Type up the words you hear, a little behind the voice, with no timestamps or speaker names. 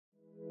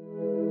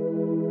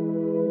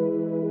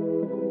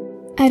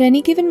At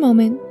any given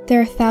moment, there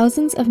are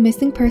thousands of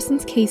missing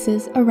persons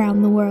cases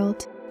around the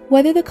world.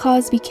 Whether the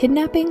cause be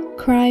kidnapping,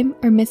 crime,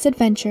 or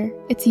misadventure,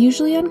 it's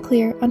usually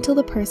unclear until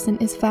the person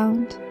is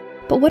found.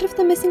 But what if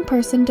the missing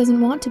person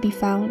doesn't want to be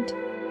found?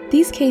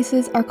 These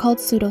cases are called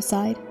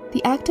pseudocide,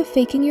 the act of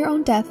faking your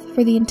own death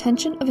for the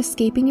intention of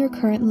escaping your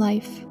current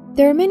life.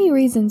 There are many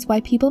reasons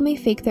why people may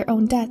fake their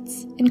own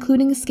deaths,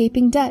 including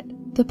escaping debt,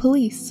 the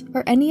police,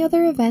 or any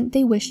other event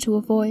they wish to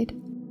avoid.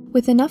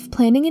 With enough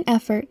planning and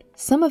effort,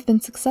 some have been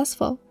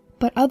successful,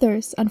 but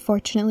others,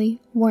 unfortunately,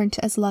 weren't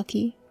as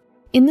lucky.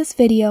 In this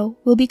video,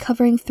 we'll be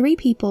covering 3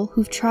 people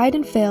who've tried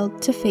and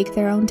failed to fake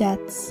their own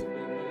deaths.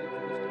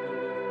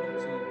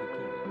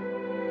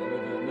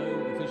 However, no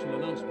official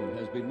announcement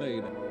has been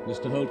made.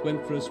 Mr. Holt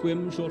went for a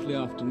swim shortly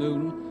after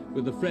noon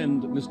with a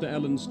friend, Mr.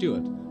 Alan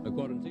Stewart, a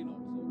quarantine officer.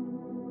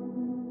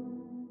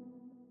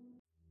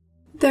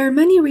 There are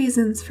many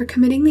reasons for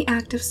committing the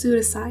act of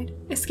pseudocide,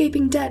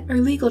 escaping debt or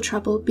legal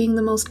trouble being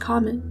the most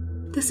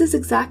common. This is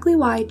exactly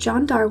why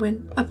John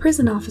Darwin, a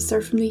prison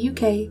officer from the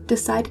UK,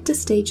 decided to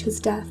stage his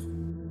death.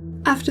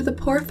 After the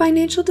poor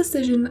financial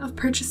decision of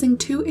purchasing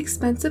 2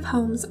 expensive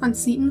homes on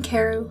Seaton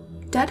Carew,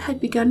 debt had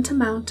begun to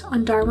mount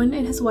on Darwin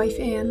and his wife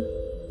Anne.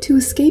 To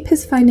escape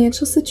his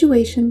financial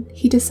situation,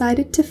 he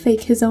decided to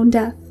fake his own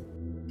death.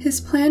 His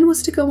plan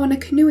was to go on a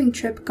canoeing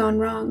trip gone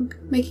wrong,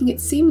 making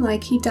it seem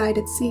like he died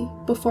at sea,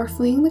 before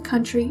fleeing the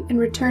country and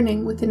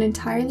returning with an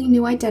entirely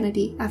new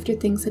identity after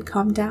things had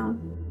calmed down.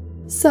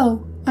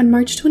 So, on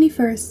March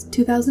 21,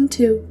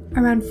 2002,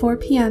 around 4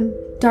 p.m.,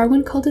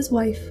 Darwin called his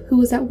wife, who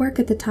was at work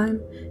at the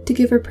time, to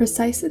give her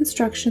precise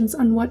instructions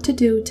on what to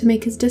do to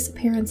make his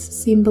disappearance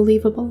seem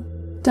believable.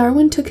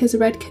 Darwin took his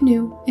red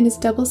canoe and his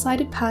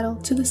double-sided paddle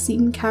to the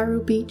Seaton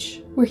Carew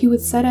beach, where he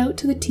would set out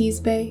to the Tees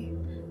Bay.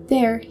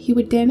 There, he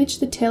would damage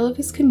the tail of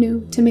his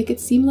canoe to make it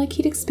seem like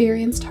he'd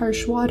experienced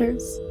harsh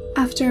waters.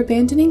 After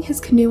abandoning his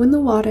canoe in the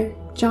water,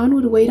 John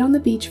would wait on the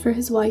beach for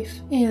his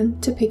wife,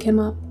 Anne, to pick him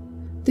up.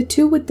 The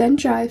two would then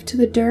drive to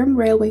the Durham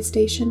railway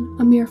station,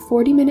 a mere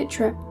 40-minute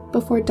trip,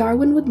 before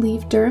Darwin would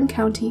leave Durham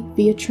County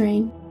via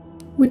train.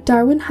 With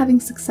Darwin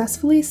having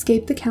successfully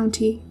escaped the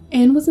county,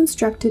 Anne was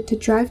instructed to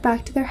drive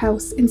back to their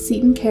house in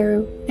Seaton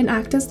Carew and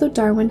act as though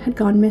Darwin had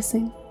gone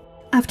missing.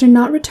 After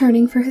not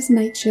returning for his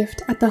night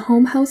shift at the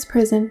Home House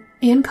prison,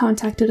 Anne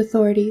contacted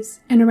authorities,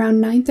 and around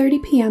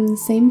 9:30 p.m. the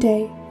same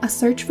day, a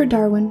search for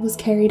Darwin was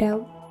carried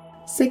out.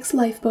 6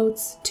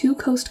 lifeboats, 2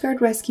 Coast Guard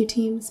rescue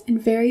teams,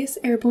 and various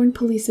airborne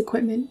police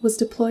equipment was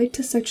deployed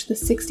to search the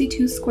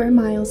 62 square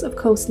miles of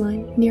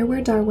coastline near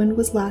where Darwin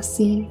was last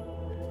seen.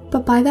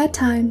 But by that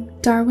time,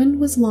 Darwin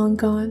was long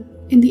gone,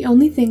 and the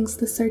only things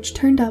the search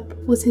turned up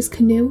was his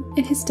canoe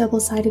and his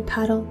double-sided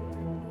paddle,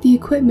 the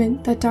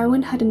equipment that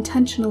Darwin had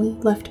intentionally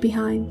left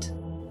behind.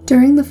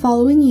 During the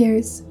following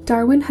years,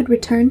 Darwin had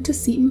returned to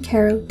Seaton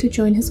Carew to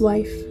join his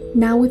wife,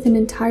 now with an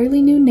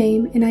entirely new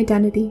name and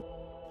identity.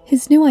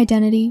 His new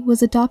identity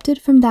was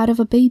adopted from that of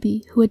a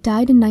baby who had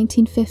died in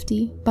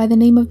 1950 by the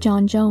name of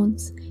John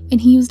Jones,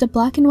 and he used a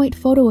black and white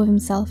photo of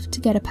himself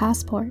to get a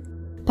passport.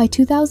 By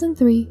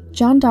 2003,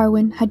 John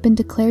Darwin had been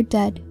declared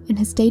dead, and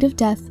his date of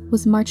death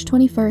was March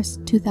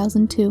 21,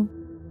 2002.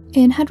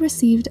 Anne had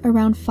received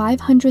around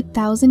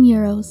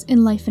 €500,000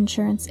 in life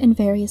insurance and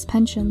various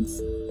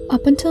pensions.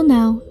 Up until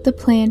now, the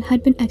plan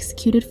had been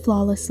executed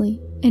flawlessly,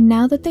 and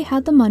now that they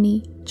had the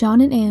money, John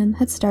and Anne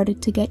had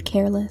started to get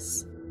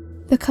careless.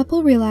 The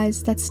couple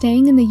realized that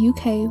staying in the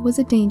UK was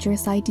a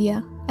dangerous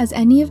idea, as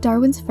any of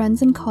Darwin's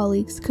friends and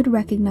colleagues could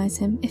recognize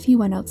him if he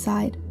went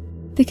outside.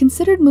 They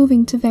considered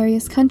moving to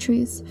various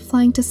countries,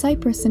 flying to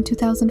Cyprus in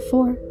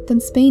 2004,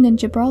 then Spain and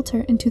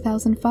Gibraltar in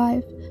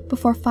 2005,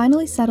 before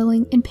finally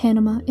settling in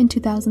Panama in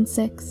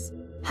 2006.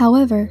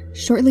 However,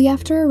 shortly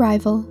after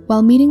arrival,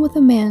 while meeting with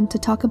a man to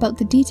talk about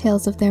the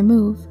details of their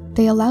move,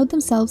 they allowed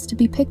themselves to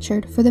be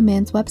pictured for the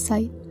man's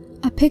website,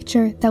 a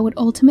picture that would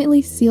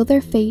ultimately seal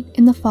their fate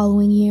in the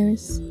following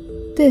years.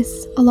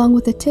 This, along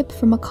with a tip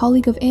from a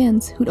colleague of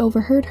Anne's who'd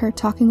overheard her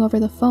talking over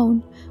the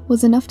phone,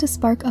 was enough to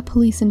spark a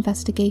police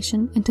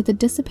investigation into the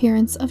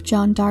disappearance of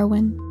John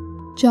Darwin.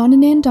 John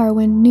and Anne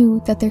Darwin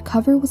knew that their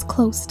cover was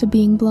close to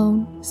being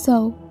blown,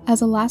 so,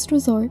 as a last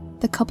resort,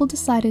 the couple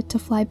decided to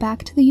fly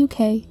back to the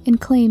UK and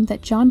claim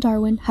that John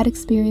Darwin had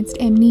experienced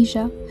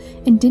amnesia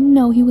and didn't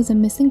know he was a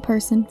missing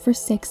person for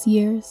 6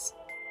 years.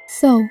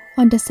 So,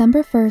 on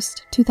December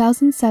 1st,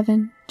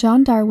 2007,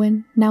 John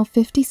Darwin, now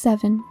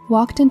 57,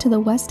 walked into the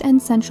West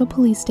End Central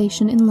Police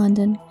Station in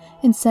London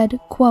and said,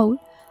 quote,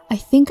 "I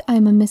think I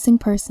am a missing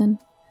person."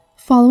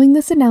 Following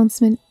this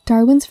announcement,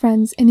 Darwin's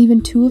friends and even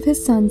 2 of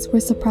his sons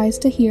were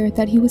surprised to hear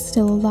that he was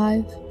still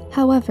alive.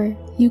 However,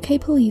 UK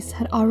police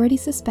had already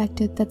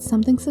suspected that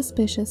something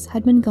suspicious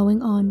had been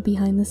going on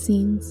behind the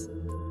scenes.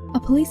 A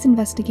police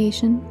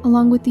investigation,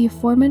 along with the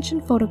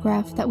aforementioned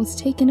photograph that was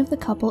taken of the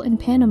couple in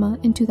Panama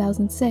in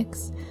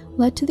 2006,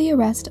 led to the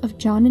arrest of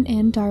John and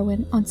Anne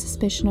Darwin on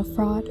suspicion of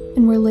fraud,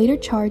 and were later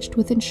charged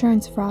with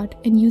insurance fraud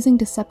and using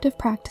deceptive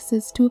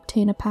practices to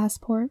obtain a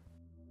passport.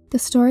 The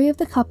story of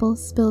the couple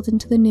spilled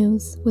into the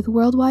news, with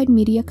worldwide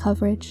media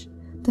coverage,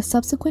 The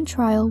subsequent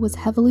trial was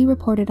heavily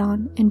reported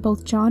on, and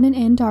both John and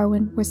Anne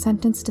Darwin were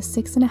sentenced to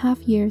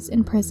 6.5 years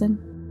in prison.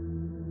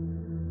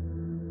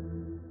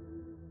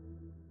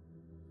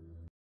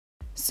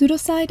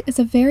 Pseudocide is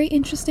a very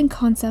interesting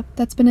concept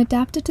that's been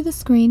adapted to the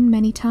screen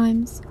many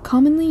times,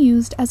 commonly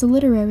used as a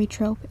literary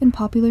trope in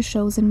popular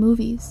shows and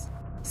movies.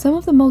 Some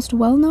of the most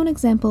well-known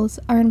examples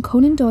are in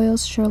Conan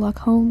Doyle's Sherlock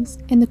Holmes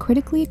and the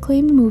critically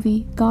acclaimed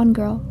movie Gone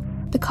Girl.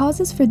 The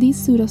causes for these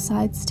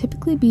pseudocides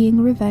typically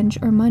being revenge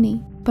or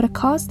money, but a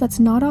cause that's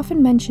not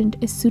often mentioned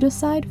is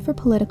pseudocide for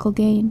political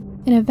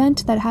gain, an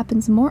event that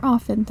happens more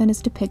often than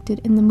is depicted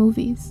in the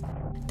movies.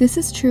 This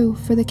is true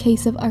for the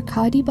case of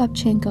Arkady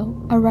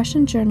Babchenko, a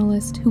Russian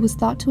journalist who was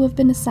thought to have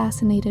been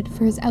assassinated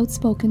for his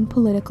outspoken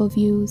political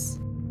views.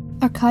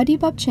 Arkady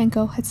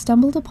Babchenko had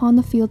stumbled upon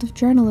the field of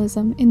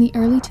journalism in the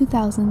early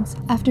 2000s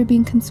after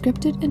being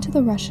conscripted into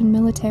the Russian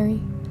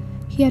military.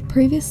 He had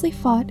previously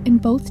fought in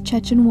both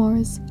Chechen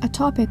wars, a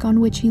topic on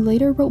which he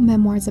later wrote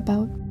memoirs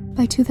about.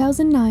 By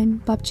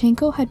 2009,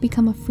 Babchenko had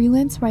become a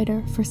freelance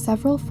writer for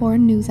several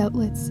foreign news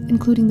outlets,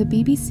 including the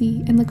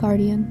BBC and The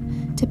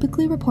Guardian,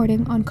 typically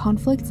reporting on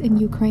conflicts in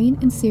Ukraine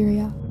and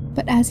Syria.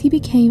 But as he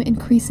became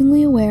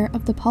increasingly aware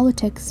of the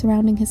politics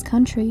surrounding his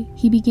country,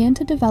 he began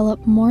to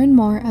develop more and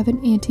more of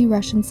an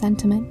anti-Russian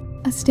sentiment,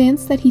 a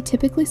stance that he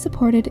typically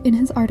supported in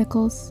his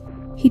articles.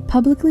 He'd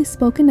publicly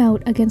spoken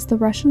out against the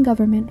Russian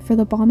government for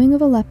the bombing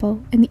of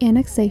Aleppo and the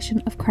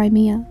annexation of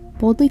Crimea,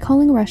 boldly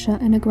calling Russia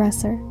an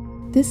aggressor.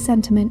 This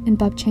sentiment in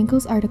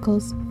Babchenko's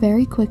articles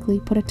very quickly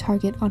put a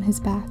target on his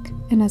back,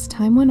 and as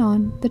time went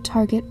on, the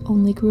target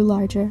only grew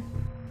larger.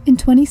 In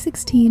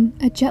 2016,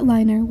 a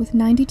jetliner with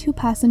 92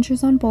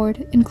 passengers on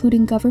board,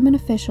 including government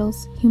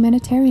officials,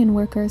 humanitarian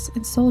workers,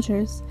 and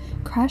soldiers,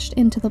 crashed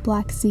into the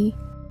Black Sea.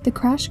 The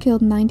crash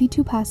killed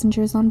 92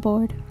 passengers on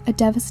board, a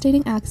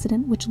devastating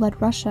accident which led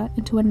Russia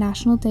into a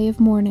national day of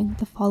mourning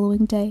the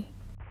following day.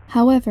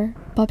 However,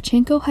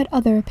 Babchenko had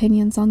other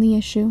opinions on the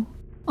issue.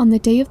 On the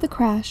day of the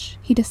crash,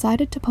 he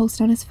decided to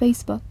post on his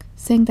Facebook,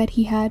 saying that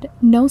he had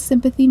no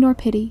sympathy nor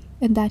pity,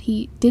 and that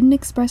he didn't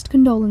express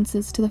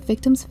condolences to the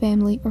victim's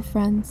family or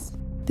friends.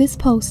 This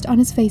post on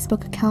his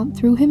Facebook account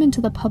threw him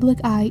into the public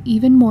eye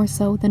even more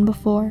so than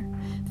before,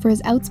 for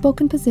his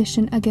outspoken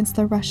position against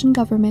the Russian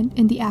government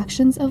and the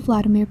actions of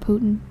Vladimir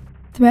Putin.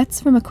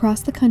 Threats from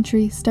across the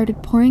country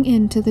started pouring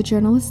into the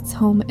journalist's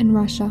home in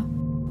Russia.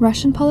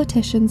 Russian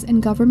politicians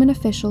and government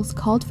officials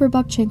called for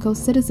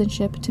Babchenko's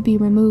citizenship to be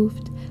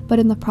removed, but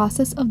in the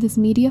process of this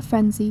media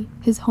frenzy,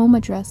 his home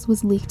address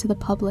was leaked to the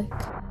public.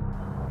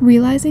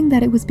 Realizing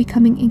that it was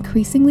becoming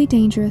increasingly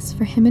dangerous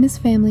for him and his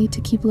family to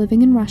keep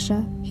living in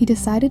Russia, he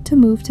decided to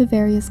move to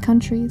various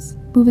countries,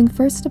 moving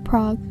first to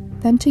Prague,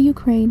 then to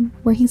Ukraine,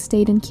 where he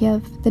stayed in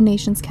Kiev, the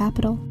nation's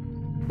capital.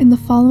 In the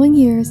following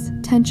years,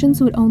 tensions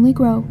would only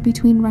grow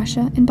between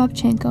Russia and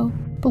Babchenko,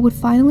 but would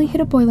finally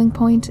hit a boiling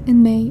point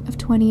in May of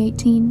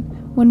 2018,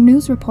 when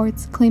news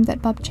reports claimed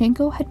that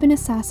Babchenko had been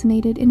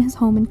assassinated in his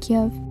home in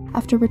Kiev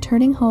after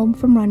returning home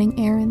from running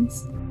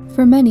errands.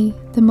 For many,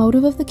 the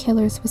motive of the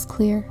killers was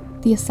clear,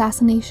 the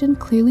assassination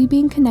clearly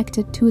being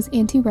connected to his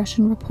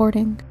anti-Russian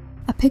reporting.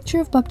 A picture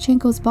of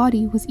Babchenko's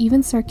body was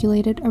even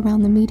circulated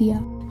around the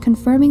media,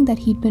 confirming that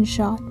he'd been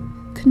shot.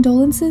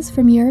 Condolences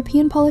from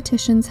European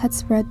politicians had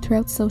spread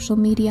throughout social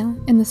media,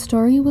 and the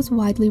story was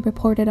widely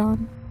reported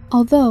on.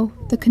 Although,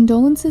 the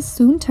condolences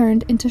soon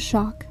turned into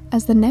shock,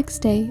 as the next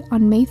day,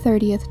 on May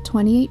 30th,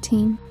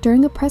 2018,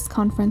 during a press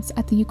conference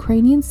at the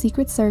Ukrainian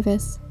Secret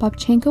Service,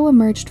 Babchenko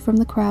emerged from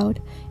the crowd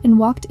and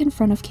walked in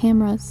front of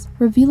cameras,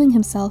 revealing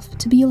himself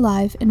to be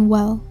alive and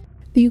well.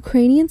 The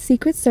Ukrainian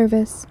Secret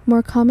Service,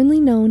 more commonly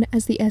known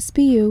as the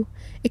SBU,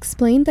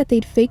 explained that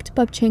they'd faked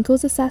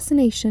Babchenko's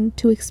assassination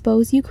to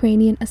expose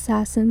Ukrainian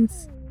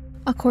assassins.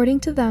 According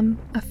to them,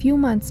 a few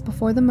months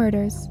before the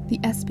murders, the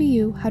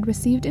SBU had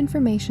received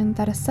information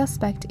that a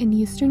suspect in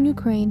eastern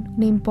Ukraine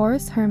named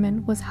Boris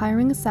Herman was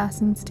hiring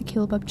assassins to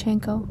kill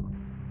Babchenko.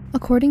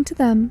 According to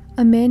them,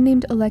 a man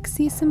named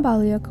Alexei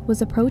Cymbalyuk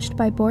was approached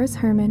by Boris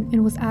Herman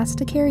and was asked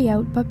to carry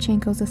out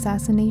Babchenko's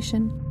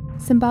assassination.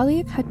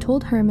 Cymbalyuk had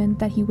told Herman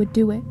that he would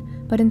do it,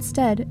 but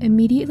instead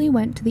immediately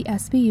went to the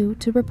SBU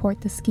to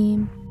report the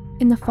scheme.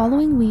 In the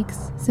following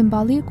weeks,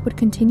 Cymbalyuk would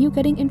continue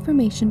getting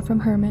information from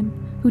Herman,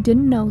 who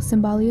didn't know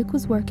Cymbalyuk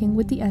was working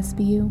with the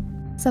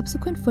SBU.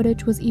 Subsequent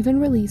footage was even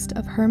released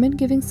of Herman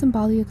giving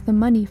Cymbalyuk the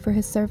money for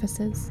his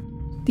services.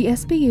 The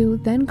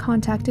SBU then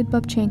contacted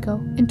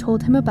Babchenko and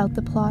told him about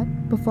the plot,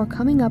 before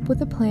coming up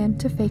with a plan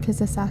to fake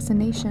his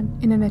assassination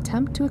in an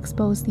attempt to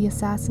expose the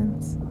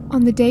assassins.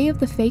 On the day of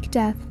the fake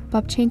death,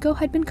 Babchenko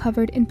had been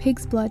covered in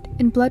pig's blood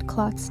and blood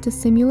clots to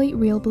simulate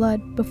real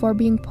blood, before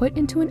being put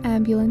into an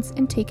ambulance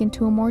and taken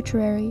to a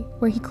mortuary,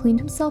 where he cleaned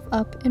himself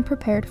up and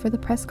prepared for the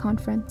press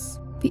conference.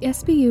 The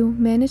SBU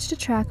managed to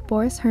track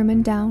Boris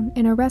Herman down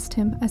and arrest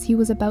him as he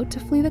was about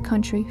to flee the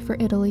country for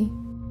Italy.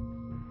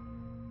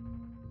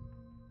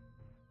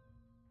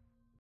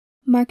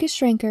 Marcus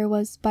Schrenker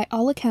was, by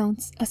all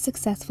accounts, a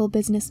successful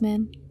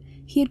businessman.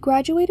 He had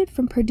graduated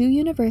from Purdue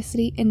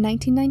University in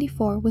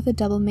 1994 with a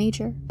double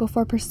major,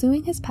 before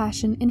pursuing his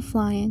passion in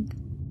flying.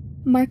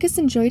 Marcus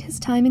enjoyed his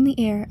time in the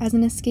air as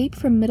an escape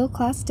from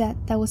middle-class debt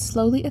that was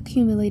slowly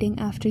accumulating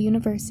after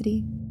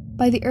university.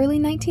 By the early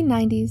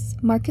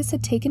 1990s, Marcus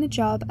had taken a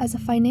job as a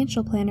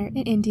financial planner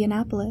in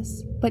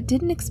Indianapolis, but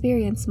didn't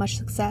experience much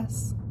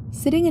success.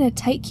 Sitting in a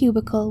tight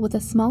cubicle with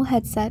a small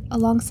headset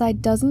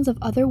alongside dozens of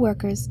other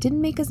workers didn't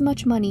make as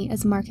much money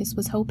as Marcus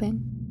was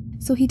hoping.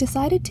 So he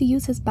decided to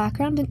use his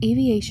background in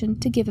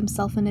aviation to give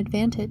himself an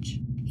advantage.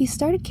 He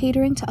started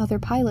catering to other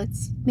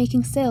pilots,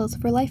 making sales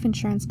for life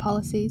insurance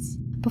policies.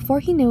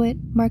 Before he knew it,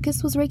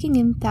 Marcus was raking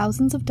in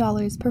thousands of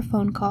dollars per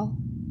phone call.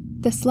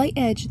 The slight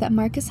edge that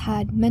Marcus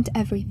had meant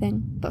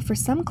everything, but for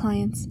some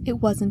clients,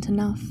 it wasn't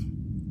enough.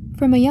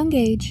 From a young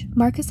age,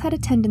 Marcus had a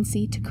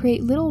tendency to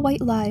create little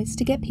white lies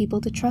to get people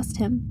to trust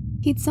him.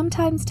 He'd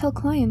sometimes tell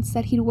clients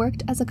that he'd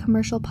worked as a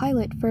commercial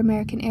pilot for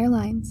American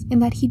Airlines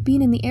and that he'd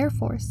been in the Air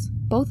Force,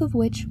 both of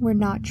which were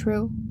not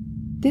true.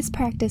 This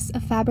practice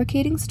of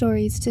fabricating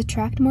stories to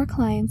attract more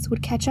clients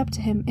would catch up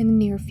to him in the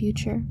near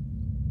future.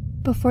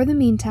 Before the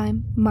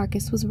meantime,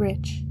 Marcus was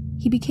rich.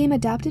 He became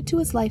adapted to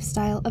his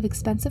lifestyle of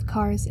expensive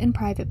cars and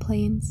private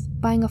planes,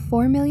 buying a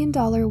 $4 million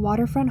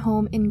waterfront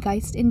home in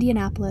Geist,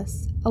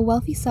 Indianapolis, a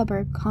wealthy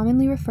suburb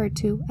commonly referred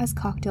to as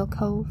Cocktail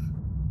Cove.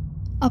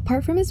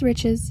 Apart from his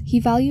riches,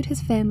 he valued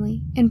his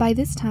family, and by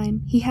this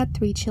time he had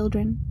 3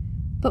 children.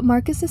 But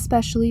Marcus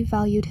especially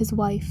valued his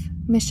wife,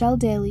 Michelle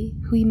Daly,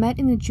 who he met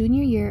in the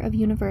junior year of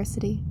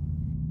university.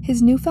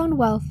 His newfound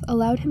wealth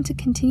allowed him to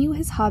continue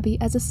his hobby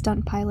as a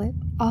stunt pilot,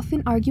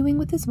 often arguing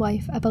with his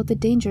wife about the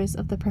dangers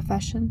of the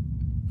profession.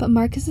 But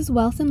Marcus's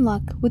wealth and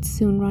luck would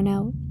soon run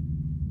out.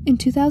 In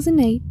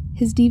 2008,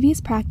 his devious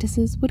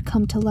practices would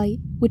come to light,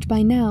 which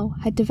by now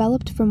had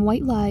developed from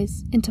white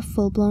lies into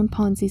full-blown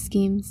Ponzi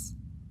schemes.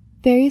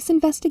 Various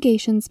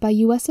investigations by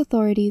U.S.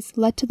 authorities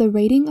led to the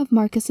raiding of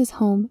Marcus's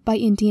home by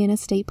Indiana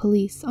State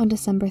Police on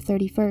December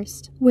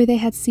 31st, where they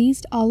had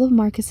seized all of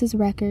Marcus's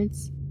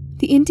records.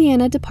 The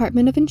Indiana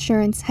Department of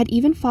Insurance had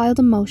even filed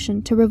a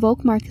motion to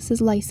revoke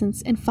Marcus's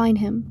license and fine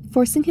him,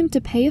 forcing him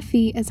to pay a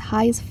fee as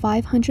high as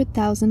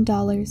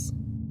 $500,000.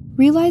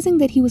 Realizing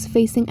that he was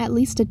facing at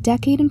least a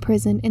decade in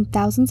prison and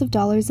thousands of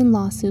dollars in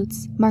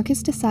lawsuits,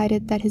 Marcus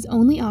decided that his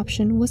only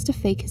option was to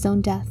fake his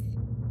own death.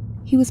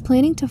 He was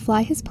planning to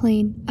fly his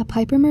plane, a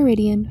Piper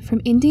Meridian,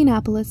 from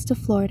Indianapolis to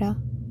Florida.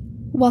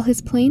 While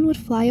his plane would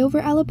fly over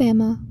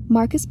Alabama,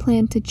 Marcus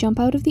planned to jump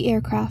out of the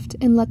aircraft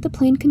and let the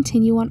plane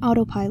continue on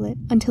autopilot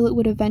until it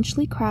would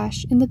eventually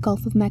crash in the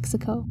Gulf of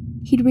Mexico.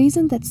 He'd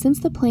reasoned that since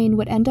the plane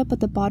would end up at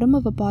the bottom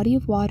of a body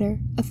of water,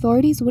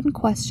 authorities wouldn't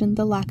question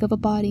the lack of a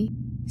body.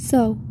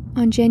 So,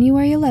 on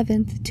January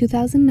 11,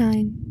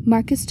 2009,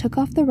 Marcus took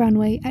off the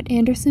runway at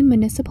Anderson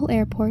Municipal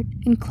Airport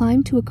and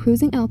climbed to a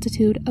cruising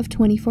altitude of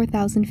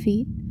 24,000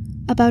 feet.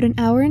 About an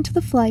hour into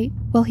the flight,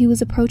 while he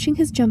was approaching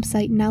his jump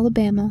site in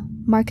Alabama,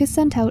 Marcus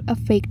sent out a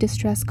fake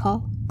distress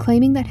call,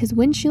 claiming that his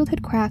windshield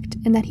had cracked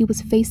and that he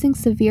was facing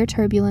severe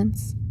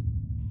turbulence.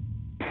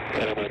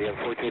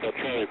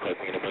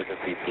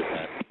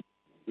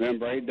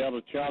 November 8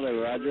 Delta Charlie,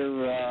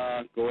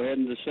 roger. Go ahead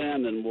and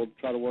descend and we'll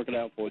try to work it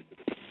out for you.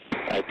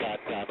 I got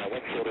my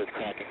windshield is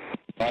cracking.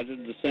 Roger,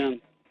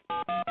 descend.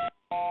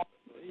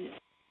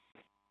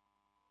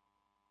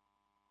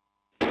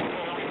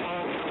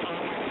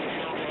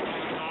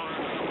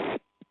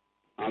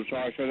 I'm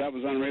sorry, sir, that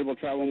was unreadable.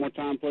 Try one more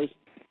time, please.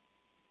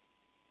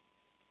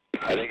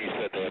 I think you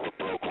said they have a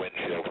broke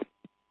windshield.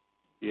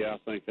 Yeah, I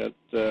think that's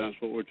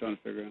what we're trying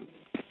to figure out.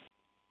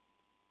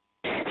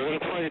 We're going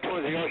to fly you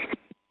towards the ocean,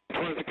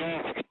 towards the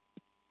Gulf.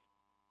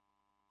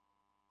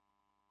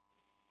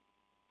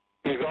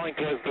 You're going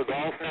towards the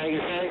Gulf now, you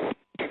say?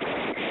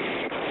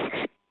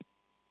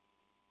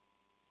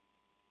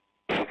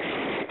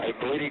 I'm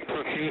bleeding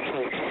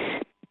profusely.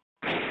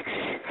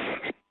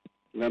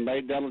 November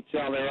 8 Delta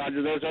Charlie,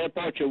 roger. There's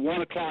airports at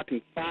 1 o'clock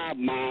and 5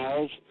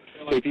 miles.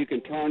 If you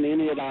can turn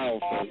any at all,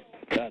 sir.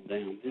 God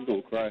damn, he's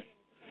going to crash.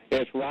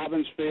 It's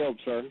Robbins Field,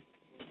 sir.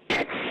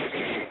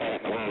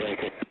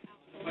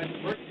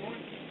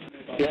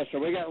 Yes, sir.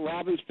 We got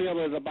Robbins Field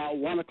at about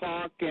 1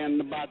 o'clock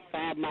and about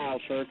 5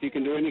 miles, sir, if you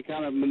can do any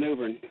kind of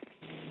maneuvering.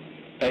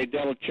 Hey,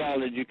 Delta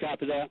Charlie, did you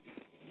copy that?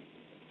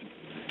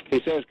 He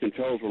says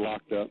controls were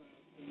locked up.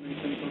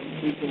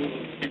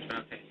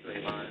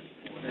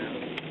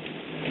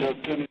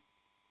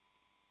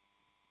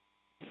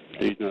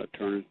 He's not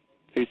turning.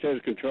 He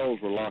says controls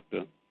were locked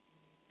up.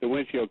 The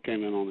windshield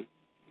came in on it.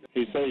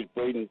 He says he's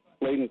bleeding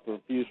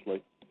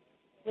profusely.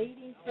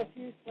 Bleeding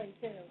profusely,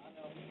 too.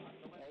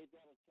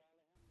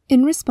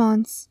 In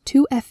response,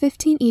 2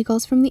 F-15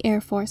 Eagles from the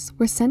Air Force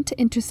were sent to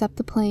intercept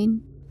the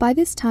plane. By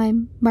this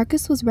time,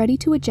 Marcus was ready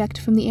to eject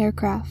from the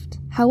aircraft.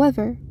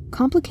 However,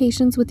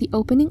 complications with the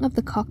opening of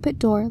the cockpit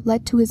door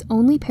led to his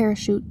only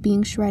parachute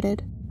being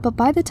shredded. But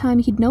by the time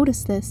he'd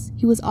noticed this,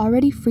 he was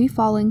already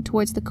free-falling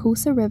towards the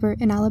Coosa River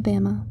in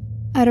Alabama.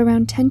 At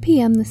around 10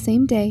 p.m. the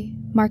same day,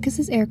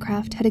 Marcus's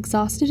aircraft had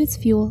exhausted its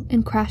fuel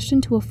and crashed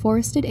into a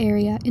forested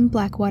area in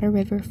Blackwater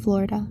River,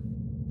 Florida.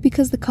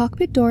 Because the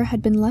cockpit door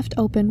had been left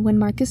open when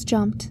Marcus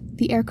jumped,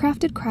 the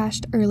aircraft had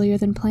crashed earlier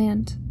than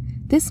planned.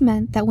 This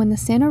meant that when the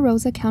Santa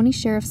Rosa County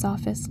Sheriff's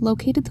Office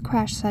located the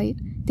crash site,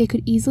 they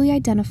could easily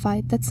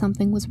identify that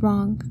something was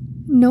wrong.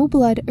 No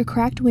blood or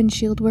cracked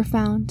windshield were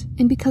found,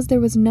 and because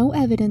there was no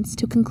evidence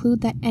to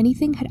conclude that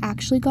anything had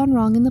actually gone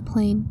wrong in the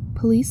plane,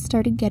 police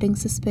started getting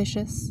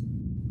suspicious.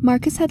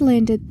 Marcus had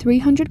landed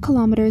 300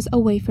 kilometers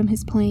away from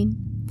his plane.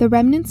 The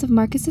remnants of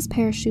Marcus's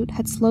parachute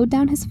had slowed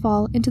down his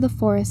fall into the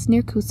forest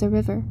near Coosa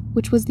River,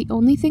 which was the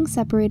only thing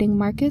separating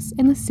Marcus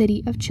and the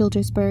city of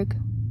Childersburg.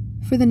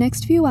 For the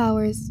next few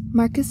hours,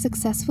 Marcus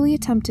successfully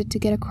attempted to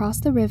get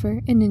across the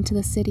river and into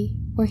the city,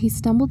 where he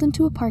stumbled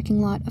into a parking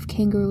lot of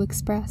Kangaroo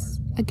Express,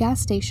 a gas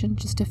station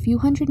just a few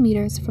hundred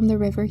meters from the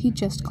river he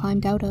just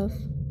climbed out of.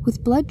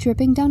 With blood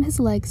dripping down his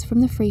legs from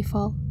the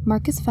freefall,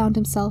 Marcus found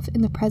himself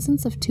in the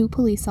presence of 2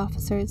 police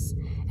officers,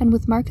 and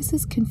with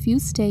Marcus's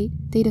confused state,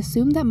 they'd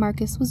assumed that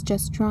Marcus was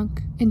just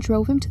drunk and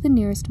drove him to the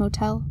nearest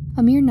motel,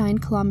 a mere 9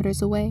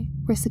 kilometers away,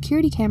 where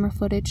security camera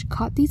footage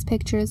caught these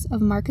pictures of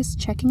Marcus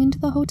checking into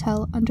the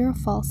hotel under a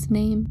false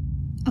name.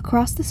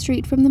 Across the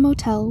street from the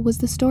motel was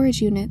the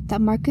storage unit that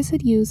Marcus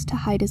had used to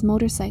hide his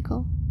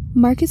motorcycle.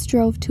 Marcus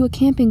drove to a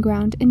camping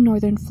ground in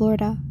northern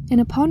Florida,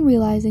 and upon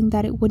realizing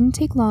that it wouldn't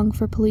take long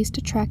for police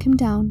to track him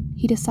down,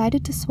 he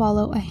decided to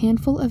swallow a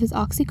handful of his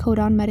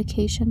oxycodone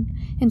medication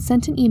and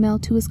sent an email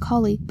to his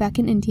colleague back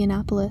in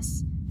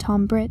Indianapolis,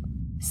 Tom Britt.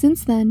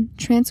 Since then,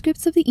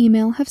 transcripts of the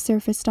email have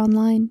surfaced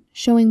online,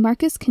 showing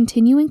Marcus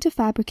continuing to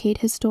fabricate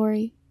his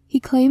story. He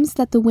claims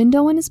that the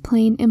window on his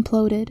plane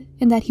imploded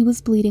and that he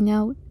was bleeding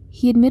out.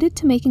 He admitted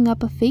to making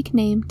up a fake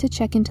name to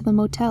check into the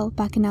motel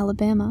back in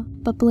Alabama,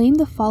 but blamed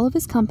the fall of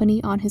his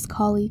company on his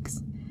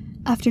colleagues.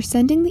 After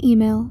sending the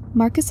email,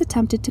 Marcus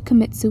attempted to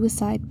commit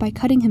suicide by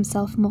cutting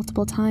himself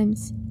multiple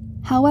times.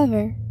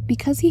 However,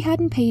 because he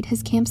hadn't paid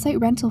his campsite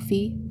rental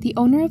fee, the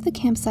owner of the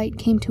campsite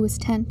came to his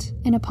tent,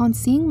 and upon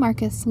seeing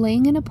Marcus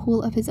laying in a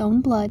pool of his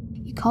own blood,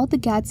 he called the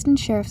Gadsden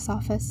Sheriff's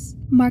Office.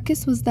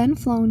 Marcus was then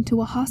flown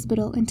to a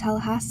hospital in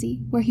Tallahassee,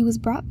 where he was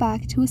brought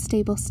back to a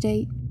stable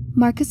state.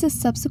 Marcus's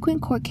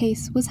subsequent court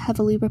case was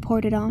heavily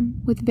reported on,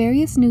 with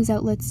various news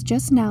outlets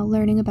just now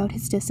learning about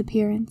his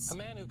disappearance. A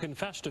man who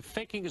confessed to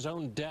faking his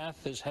own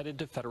death is headed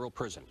to federal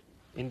prison.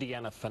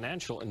 Indiana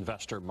financial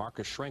investor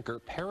Marcus Schrenker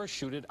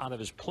parachuted out of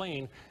his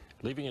plane,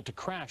 leaving it to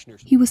crash near...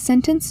 He was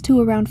sentenced to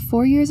around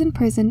 4 years in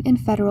prison in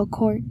federal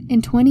court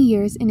and 20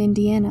 years in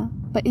Indiana,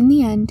 but in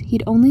the end,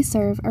 he'd only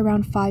serve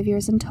around 5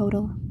 years in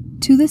total.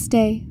 To this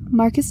day,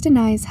 Marcus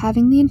denies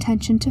having the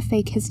intention to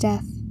fake his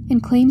death,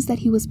 and claims that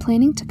he was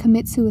planning to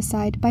commit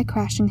suicide by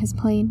crashing his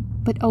plane,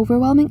 but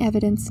overwhelming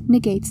evidence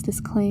negates this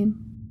claim.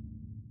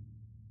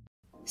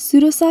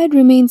 Pseudocide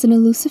remains an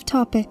elusive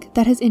topic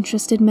that has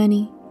interested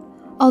many.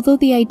 Although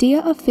the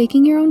idea of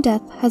faking your own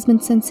death has been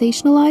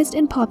sensationalized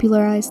and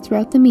popularized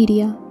throughout the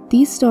media,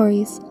 these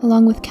stories,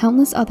 along with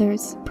countless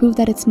others, prove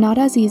that it's not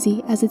as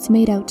easy as it's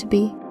made out to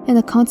be, and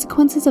the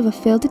consequences of a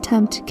failed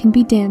attempt can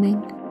be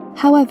damning.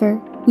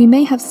 However, we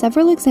may have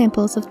several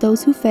examples of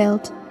those who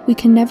failed. We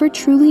can never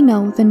truly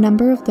know the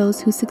number of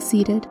those who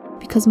succeeded,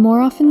 because more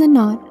often than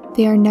not,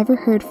 they are never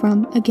heard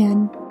from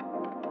again.